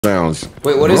sounds.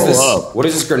 Wait, what is this? Up. What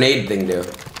does this grenade thing do?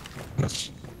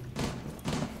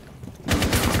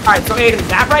 Alright, so Adin,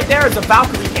 that right there is a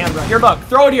balcony camera. Here, look.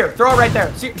 Throw it here. Throw it right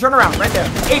there. See, turn around. Right there.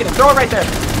 Adin, throw it right there.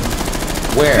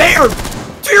 Where? There!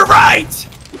 To your right!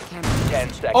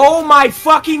 10 seconds. Oh my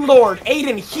fucking lord.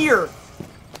 Adin, here.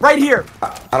 Right here.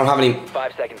 I don't have any.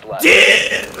 5 seconds left.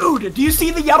 Dude, do you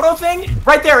see the yellow thing?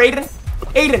 Right there, Adin.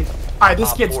 Adin. Alright,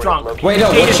 this kid's drunk. Wait, no.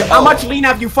 Adin, how much lean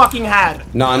have you fucking had?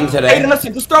 None today. Adin,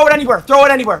 listen, just throw it anywhere. Throw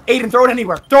it anywhere. Adin, throw it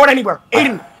anywhere. Throw it anywhere.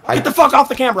 Adin, get the fuck off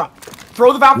the camera.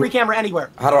 Throw the Valkyrie camera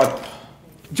anywhere. How do I?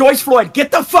 Joyce Floyd,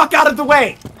 get the fuck out of the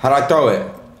way. How do I throw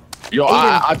it? Yo,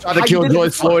 I tried to kill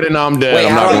Joyce Floyd and I'm dead. Wait,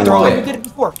 I'm how not do I throw gonna it? You did it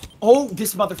before. Oh,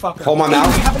 this motherfucker. Hold my Adin,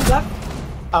 mouth. you have any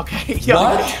left? Okay, yo.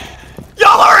 What?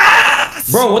 Y'all are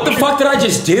ass! Bro, what the fuck did I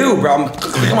just do, bro? I'm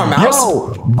clicking my mouse.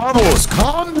 Yo, Bubbles,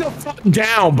 calm the fuck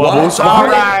down, Bubbles.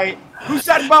 Alright. Who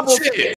said bubbles? Shit.